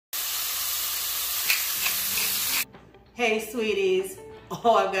Hey sweeties,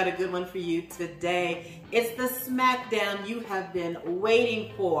 oh I've got a good one for you today. It's the smackdown you have been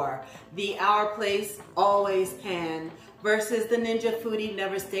waiting for. The Our Place Always Pan versus the Ninja Foodi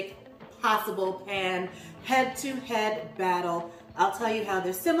Neverstick Possible Pan head-to-head battle. I'll tell you how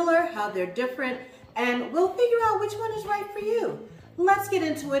they're similar, how they're different, and we'll figure out which one is right for you. Let's get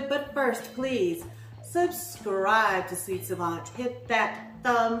into it, but first please subscribe to Sweet Savant. Hit that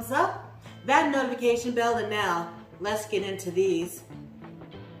thumbs up, that notification bell, and now let's get into these.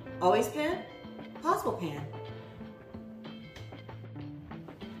 Always Pan, Possible Pan.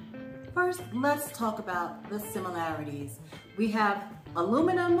 First, let's talk about the similarities. We have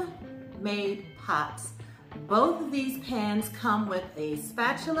aluminum made pots. Both of these pans come with a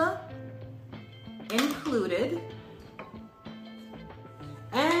spatula included,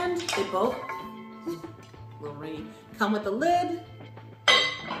 and they both come with a lid.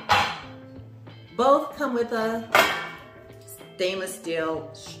 Both come with a stainless steel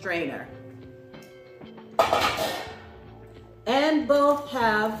strainer. And both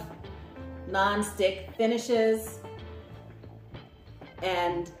have non-stick finishes,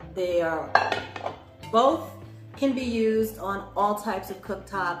 and they are both can be used on all types of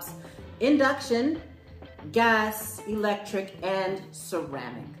cooktops: induction, gas, electric, and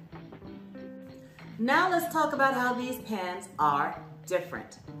ceramic. Now let's talk about how these pans are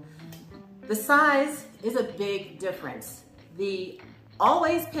different. The size is a big difference. The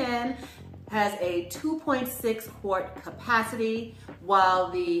Always Pan has a 2.6 quart capacity, while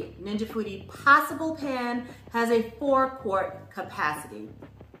the Ninja Foodi Possible Pan has a 4 quart capacity.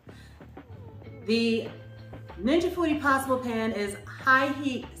 The Ninja Foodi Possible Pan is high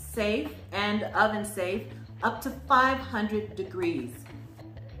heat safe and oven safe up to 500 degrees.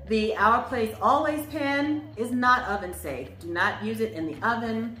 The Our Place Always Pan is not oven safe. Do not use it in the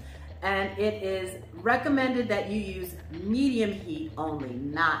oven, and it is recommended that you use medium heat only,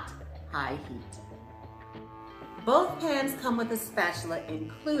 not high heat. Both pans come with a spatula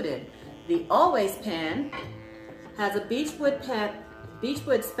included. The Always Pan has a beechwood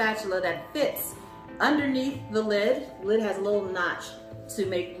spatula that fits underneath the lid. The lid has a little notch to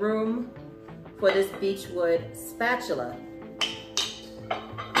make room for this beechwood spatula.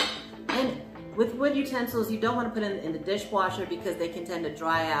 And with wood utensils, you don't want to put in the dishwasher because they can tend to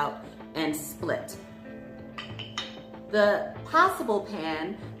dry out and split. The Possible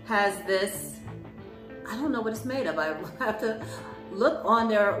Pan has this, I don't know what it's made of. I have to look on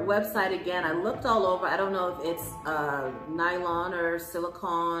their website again. I looked all over. I don't know if it's nylon or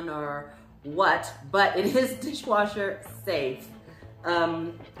silicone or what, but it is dishwasher safe.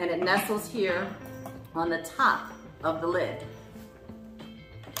 And it nestles here on the top of the lid.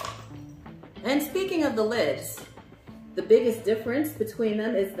 And speaking of the lids, the biggest difference between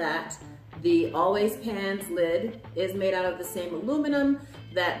them is that the Always Pan's lid is made out of the same aluminum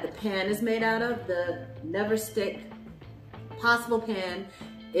that the pan is made out of. The Neverstick Possible Pan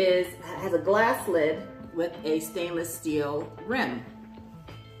has a glass lid with a stainless steel rim.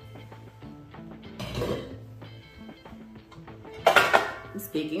 And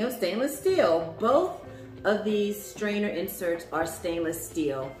speaking of stainless steel, both of these strainer inserts are stainless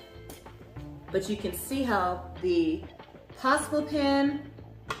steel. But you can see how the Possible Pan,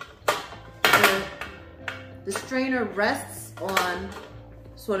 the strainer rests on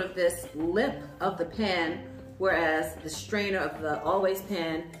sort of this lip of the pan, whereas the strainer of the Always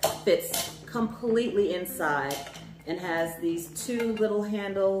Pan fits completely inside and has these two little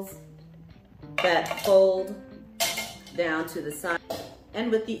handles that fold down to the side.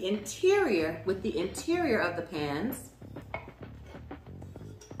 And with the interior of the pans,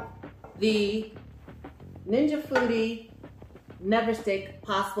 the Ninja Foodi Neverstick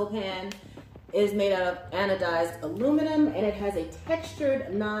Possible Pan is made out of anodized aluminum, and it has a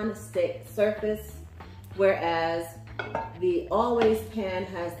textured non-stick surface, whereas the Always Pan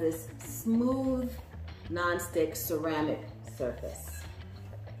has this smooth non-stick ceramic surface.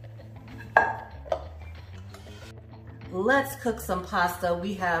 Let's cook some pasta.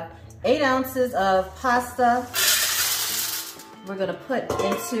 We have 8 ounces of pasta. We're gonna put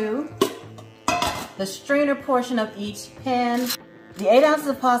into the strainer portion of each pan. The 8 ounces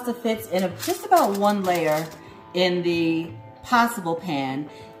of pasta fits in just about 1 layer in the Possible Pan,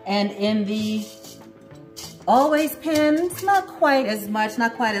 and in the Always Pan, it's not quite as much,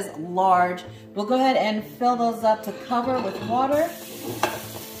 not quite as large. We'll go ahead and fill those up to cover with water,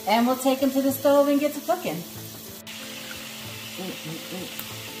 and we'll take them to the stove and get to cooking.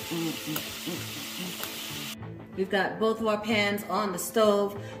 We've got both of our pans on the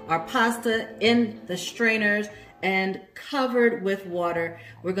stove, our pasta in the strainers and covered with water.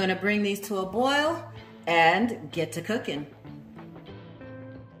 We're gonna bring these to a boil and get to cooking.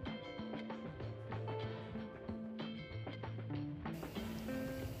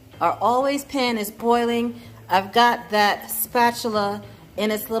 Our always pan is boiling. I've got that spatula in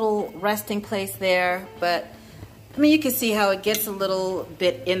its little resting place there, but I mean, you can see how it gets a little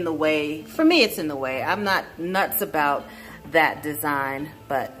bit in the way. For me, it's in the way. I'm not nuts about that design,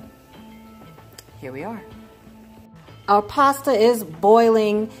 but here we are. Our pasta is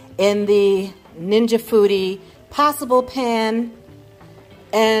boiling in the Ninja Foodi Possible Pan.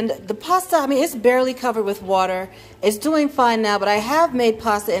 And the pasta, I mean, it's barely covered with water. It's doing fine now, but I have made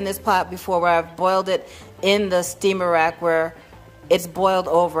pasta in this pot before where I've boiled it in the steamer rack where it's boiled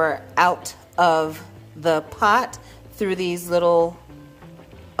over out of the pot through these little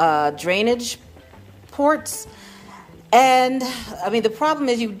drainage ports. And I mean, the problem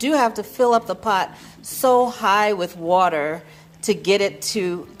is you do have to fill up the pot so high with water to get it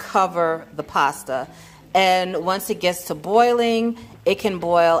to cover the pasta. And once it gets to boiling, it can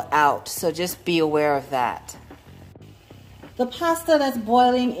boil out. So just be aware of that. The pasta that's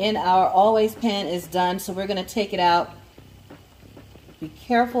boiling in our always pan is done. So we're going to take it out. Be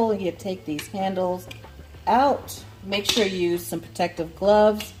careful and you take these handles out. Make sure you use some protective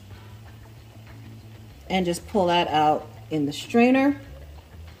gloves. And just pull that out in the strainer.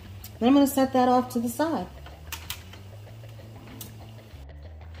 Then I'm going to set that off to the side.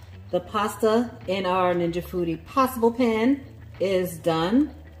 The pasta in our Ninja Foodi Possible Pan is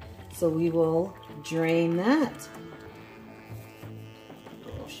done. So we will drain that.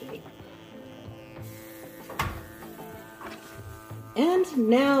 And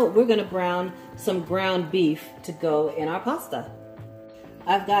now we're going to brown some ground beef to go in our pasta.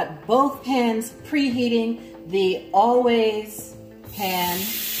 I've got both pans preheating. The always pan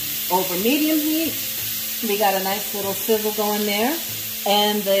over medium heat. We got a nice little sizzle going there.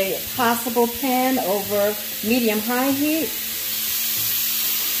 And the Possible Pan over medium-high heat.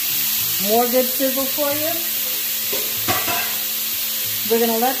 More good sizzle for you. We're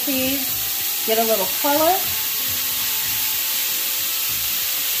going to let these get a little color.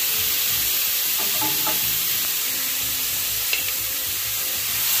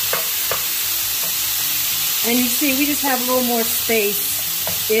 And you see, we just have a little more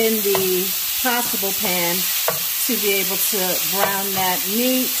space in the Possible Pan to be able to brown that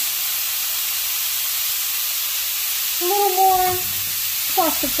meat. A little more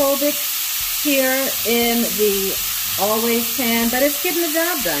claustrophobic here in the always pan, but it's getting the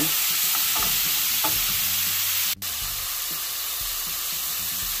job done.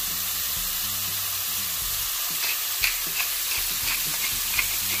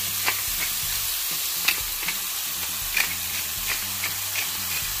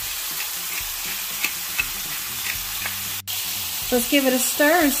 Let's give it a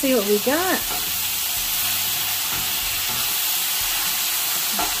stir and see what we got.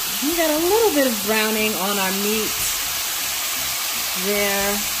 We got a little bit of browning on our meat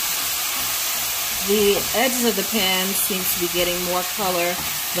there. The edges of the pan seem to be getting more color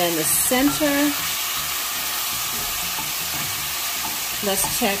than the center.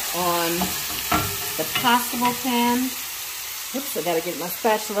 Let's check on the Possible Pan. Oops, I gotta get my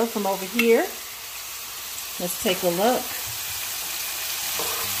spatula from over here. Let's take a look.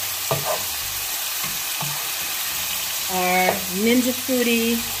 Our Ninja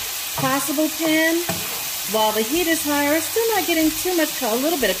Foodi Possible Pan, while the heat is higher, it's still not getting too much color, a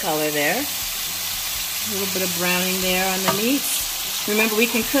little bit of color there. A little bit of browning there on the meat. Remember, we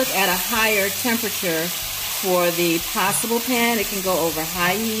can cook at a higher temperature for the Possible Pan. It can go over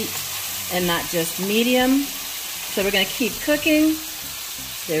high heat and not just medium. So we're going to keep cooking.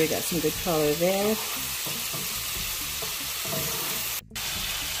 There, we got some good color there.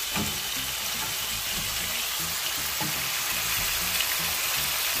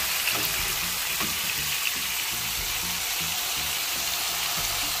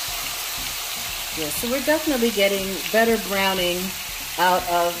 Yeah, so we're definitely getting better browning out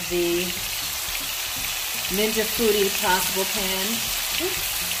of the Ninja Foodi Possible Pan. Oops.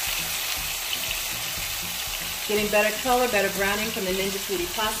 Getting better color, better browning from the Ninja Foodi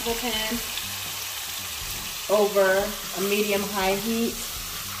Possible Pan over a medium-high heat.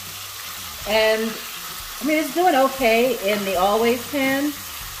 And, I mean, it's doing okay in the Always Pan.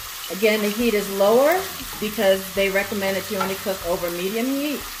 Again, the heat is lower because they recommend that you only cook over medium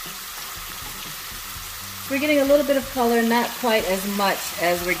heat. We're getting a little bit of color, not quite as much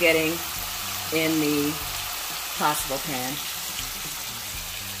as we're getting in the Possible Pan.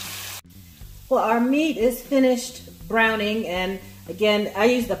 Well, our meat is finished browning, and again, I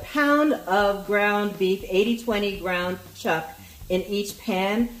used a pound of ground beef, 80-20 ground chuck, in each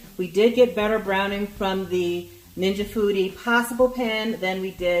pan. We did get better browning from the Ninja Foodi Possible Pan than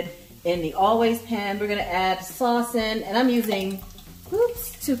we did in the Always Pan. We're gonna add sauce in, and I'm using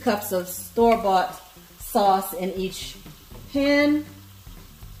 2 cups of store-bought sauce in each pan.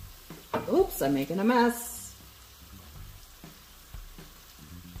 Oops, I'm making a mess.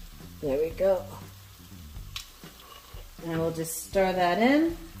 There we go. And we'll just stir that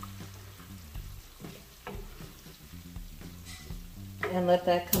in. And let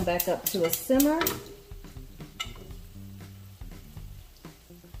that come back up to a simmer.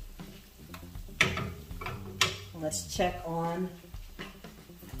 Let's check on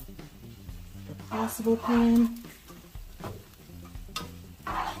the Possible Pan.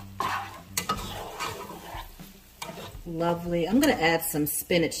 Lovely. I'm going to add some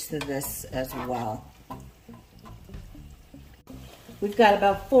spinach to this as well. We've got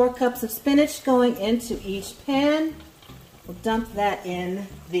about 4 cups of spinach going into each pan. We'll dump that in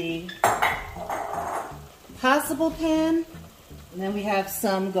the Possible Pan. And then we have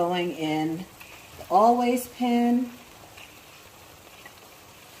some going in the Always Pan.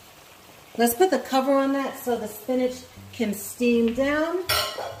 Let's put the cover on that so the spinach can steam down.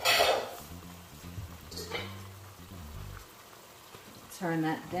 Turn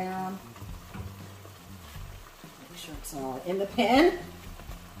that down. Make sure it's all in the pan.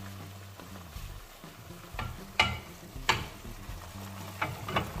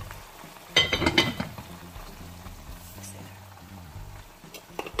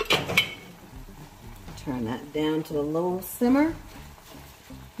 Turn that down to a low simmer.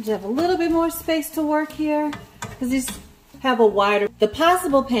 Just have a little bit more space to work here because these have a wider. The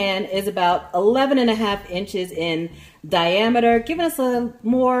Possible Pan is about 11.5 inches in diameter, giving us a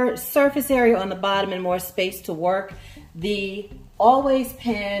more surface area on the bottom and more space to work. The Always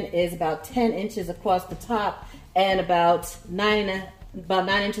Pan is about 10 inches across the top and about 9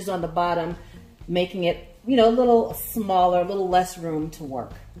 inches on the bottom, making it, you know, a little smaller, a little less room to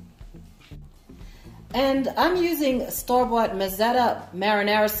work. And I'm using store-bought Mazzetta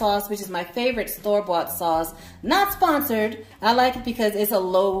marinara sauce, which is my favorite store-bought sauce. Not sponsored. I like it because it's a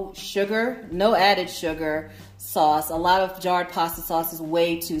low sugar, no added sugar sauce. A lot of jarred pasta sauce is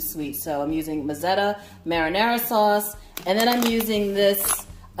way too sweet. So I'm using Mazzetta marinara sauce. And then I'm using this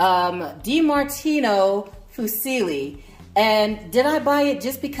Di Martino fusilli. And did I buy it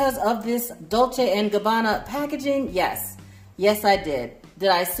just because of this Dolce & Gabbana packaging? Yes. Yes, I did. Did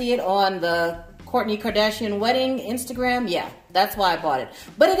I see it on the Kourtney Kardashian wedding Instagram? Yeah, that's why I bought it.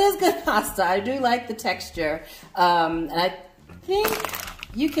 But it is good pasta. I do like the texture. And I think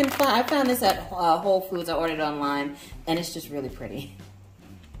you can find, I found this at Whole Foods. I ordered it online, and it's just really pretty.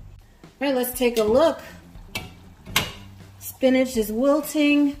 All right, let's take a look. Spinach is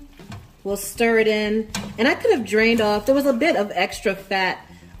wilting. We'll stir it in. And I could have drained off. There was a bit of extra fat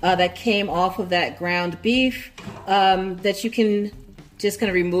that came off of that ground beef that you can just kind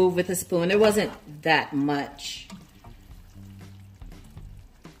of remove with a spoon. There wasn't that much.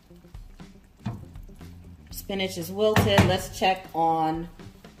 Spinach is wilted. Let's check on,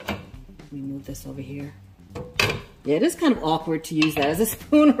 let me move this over here. Yeah, it is kind of awkward to use that as a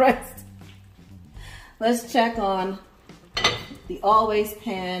spoon rest. Let's check on the Always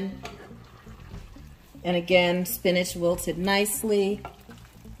Pan. And again, spinach wilted nicely.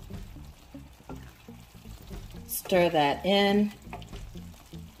 Stir that in.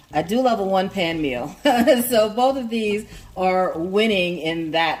 I do love a one-pan meal. So both of these are winning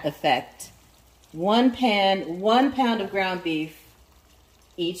in that effect. One pan, 1 pound of ground beef,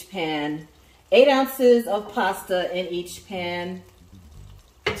 each pan. 8 ounces of pasta in each pan.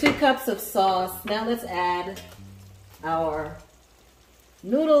 2 cups of sauce. Now let's add our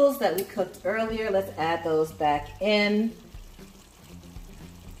noodles that we cooked earlier. Let's add those back in.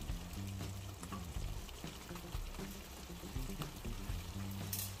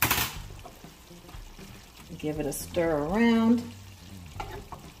 Give it a stir around.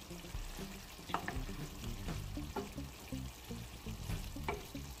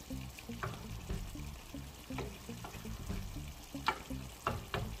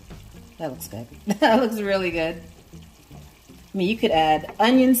 That looks good. That looks really good. I mean, you could add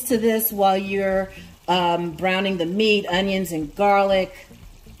onions to this while you're browning the meat, onions and garlic.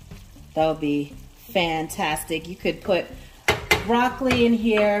 That would be fantastic. You could put broccoli in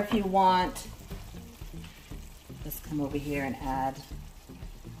here if you want. Let's come over here and add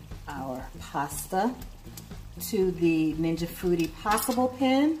our pasta to the Ninja Foodi Possible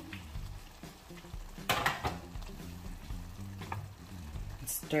Pan.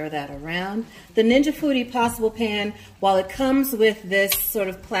 Stir that around. The Ninja Foodi Possible Pan, while it comes with this sort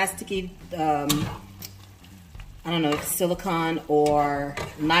of plasticky I don't know, silicone or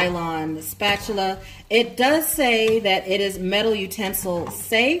nylon spatula. It does say that it is metal utensil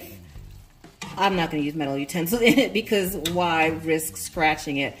safe. I'm not going to use metal utensil in it because why risk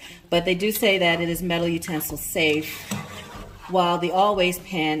scratching it? But they do say that it is metal utensil safe, while the always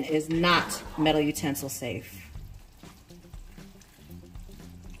pan is not metal utensil safe.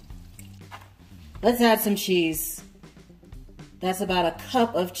 Let's add some cheese. That's about a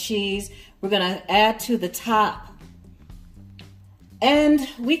cup of cheese. We're going to add to the top. And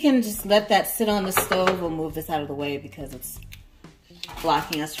we can just let that sit on the stove. We'll move this out of the way because it's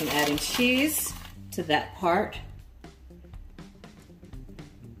blocking us from adding cheese to that part.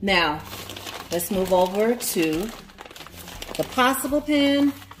 Now, let's move over to the Possible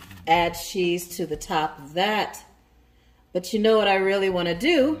Pan. Add cheese to the top of that. But you know what I really want to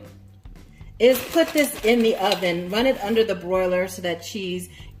do is put this in the oven, run it under the broiler so that cheese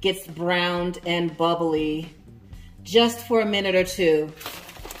gets browned and bubbly just for a minute or two.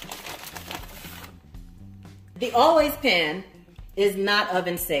 The always pan is not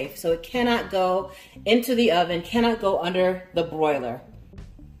oven safe, so it cannot go into the oven, cannot go under the broiler.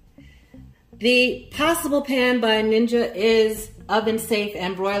 The Possible Pan by Ninja is oven safe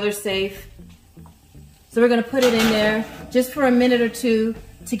and broiler safe. So we're gonna put it in there just for a minute or two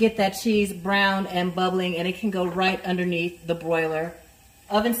to get that cheese brown and bubbling, and it can go right underneath the broiler.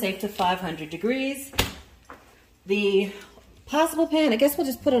 Oven safe to 500 degrees. The Possible Pan, I guess we'll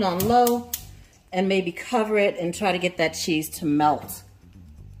just put it on low and maybe cover it and try to get that cheese to melt.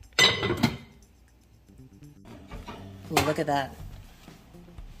 Ooh, look at that.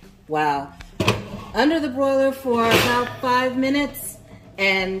 Wow. Under the broiler for about 5 minutes,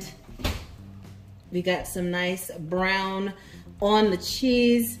 and we got some nice brown on the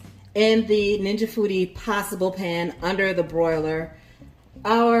cheese in the Ninja Foodi Possible Pan under the broiler.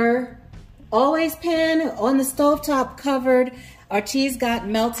 Our always pan on the stovetop covered. Our cheese got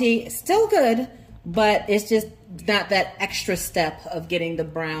melty, still good, but it's just not that extra step of getting the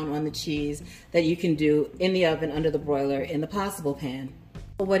brown on the cheese that you can do in the oven under the broiler in the Possible Pan.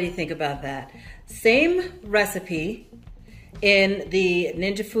 What do you think about that? Same recipe in the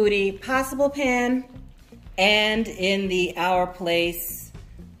Ninja Foodi Possible Pan and in the Our Place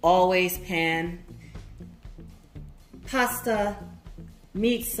Always Pan. Pasta,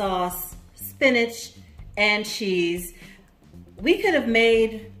 meat sauce, spinach, and cheese. We could have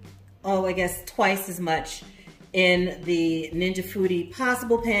made, I guess twice as much in the Ninja Foodi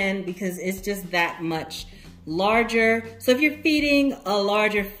Possible Pan because it's just that much larger. So if you're feeding a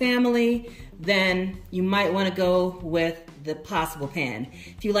larger family, then you might want to go with the Possible Pan.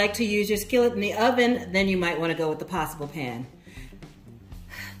 If you like to use your skillet in the oven, then you might want to go with the Possible Pan.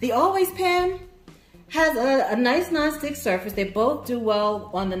 The Always Pan has a nice non-stick surface. They both do well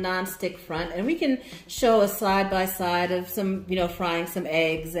on the non-stick front, and we can show a side-by-side of some, frying some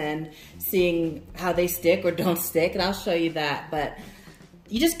eggs and seeing how they stick or don't stick, and I'll show you that. But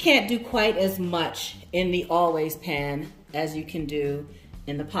you just can't do quite as much in the Always Pan as you can do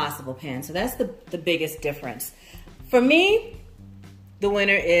in the Possible Pan. So that's the biggest difference. For me, the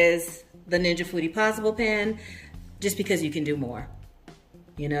winner is the Ninja Foodi Possible Pan, just because you can do more.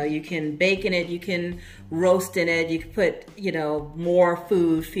 You can bake in it, you can roast in it, you can put, more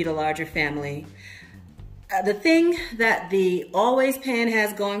food, feed a larger family. The thing that the Always Pan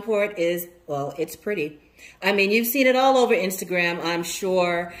has going for it is, well, it's pretty. I mean, you've seen it all over Instagram, I'm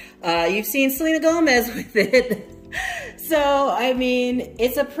sure. You've seen Selena Gomez with it. So, I mean,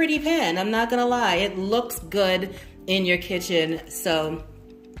 it's a pretty pan, I'm not gonna lie. It looks good in your kitchen, so,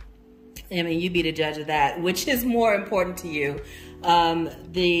 I mean, you be the judge of that. Which is more important to you?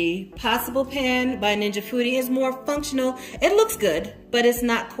 The Possible Pan by Ninja Foodi is more functional. It looks good, but it's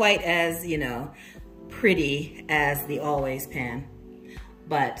not quite as, pretty as the Always Pan.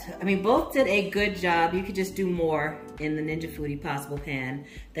 But, I mean, both did a good job. You could just do more in the Ninja Foodi Possible Pan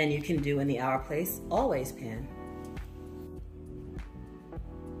than you can do in the Our Place Always Pan.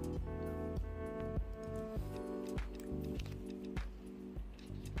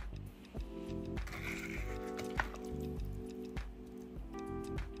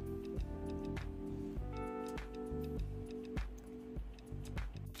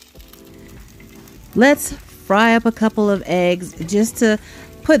 Let's fry up a couple of eggs just to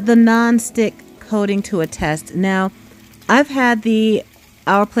put the non-stick coating to a test. Now, I've had the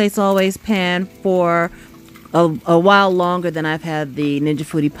Our Place Always Pan for a while longer than I've had the Ninja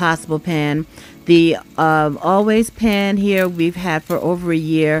Foodi Possible Pan. The Always Pan here we've had for over a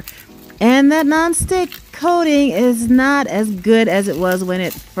year, and that non-stick coating is not as good as it was when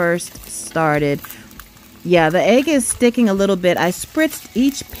it first started. Yeah, the egg is sticking a little bit. I spritzed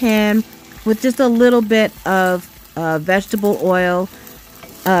each pan with just a little bit of vegetable oil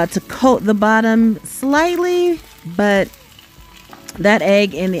to coat the bottom slightly, but that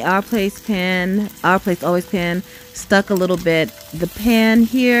egg in the Our Place Always pan stuck a little bit. The pan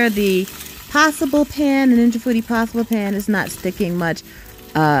here, the Possible Pan, the Ninja Foodi Possible Pan, is not sticking much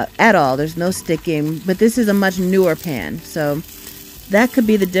at all. There's no sticking, but this is a much newer pan, so that could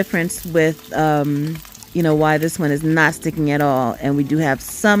be the difference with you know, why this one is not sticking at all, and we do have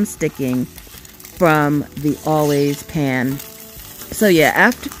some sticking from the Always pan. So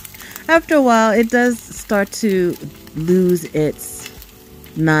yeah, after a while it does start to lose its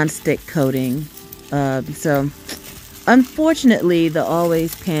non-stick coating. So unfortunately the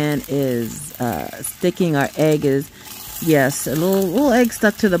Always pan is sticking. Our egg is, yes, a little egg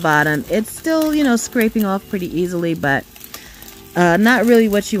stuck to the bottom. It's still, you know, scraping off pretty easily, but not really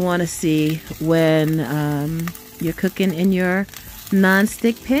what you want to see when you're cooking in your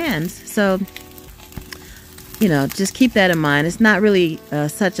non-stick pans. So, you know, just keep that in mind. It's not really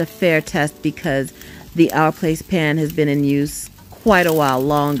such a fair test because the Our Place pan has been in use quite a while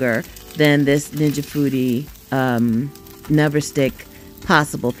longer than this Ninja Foodi Neverstick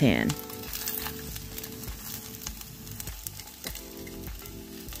Possible Pan.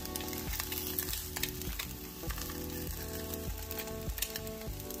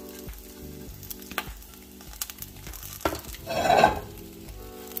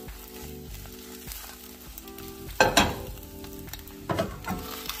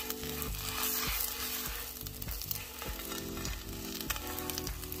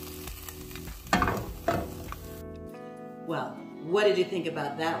 Well, what did you think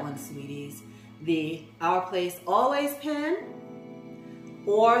about that one, sweeties? The Our Place Always pan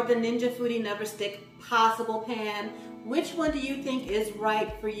or the Ninja Foodi Neverstick Possible Pan? Which one do you think is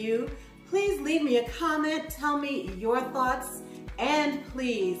right for you? Please leave me a comment, tell me your thoughts, and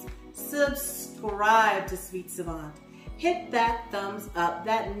please subscribe to Sweet Savant. Hit that thumbs up,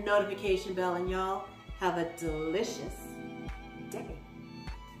 that notification bell, and y'all have a delicious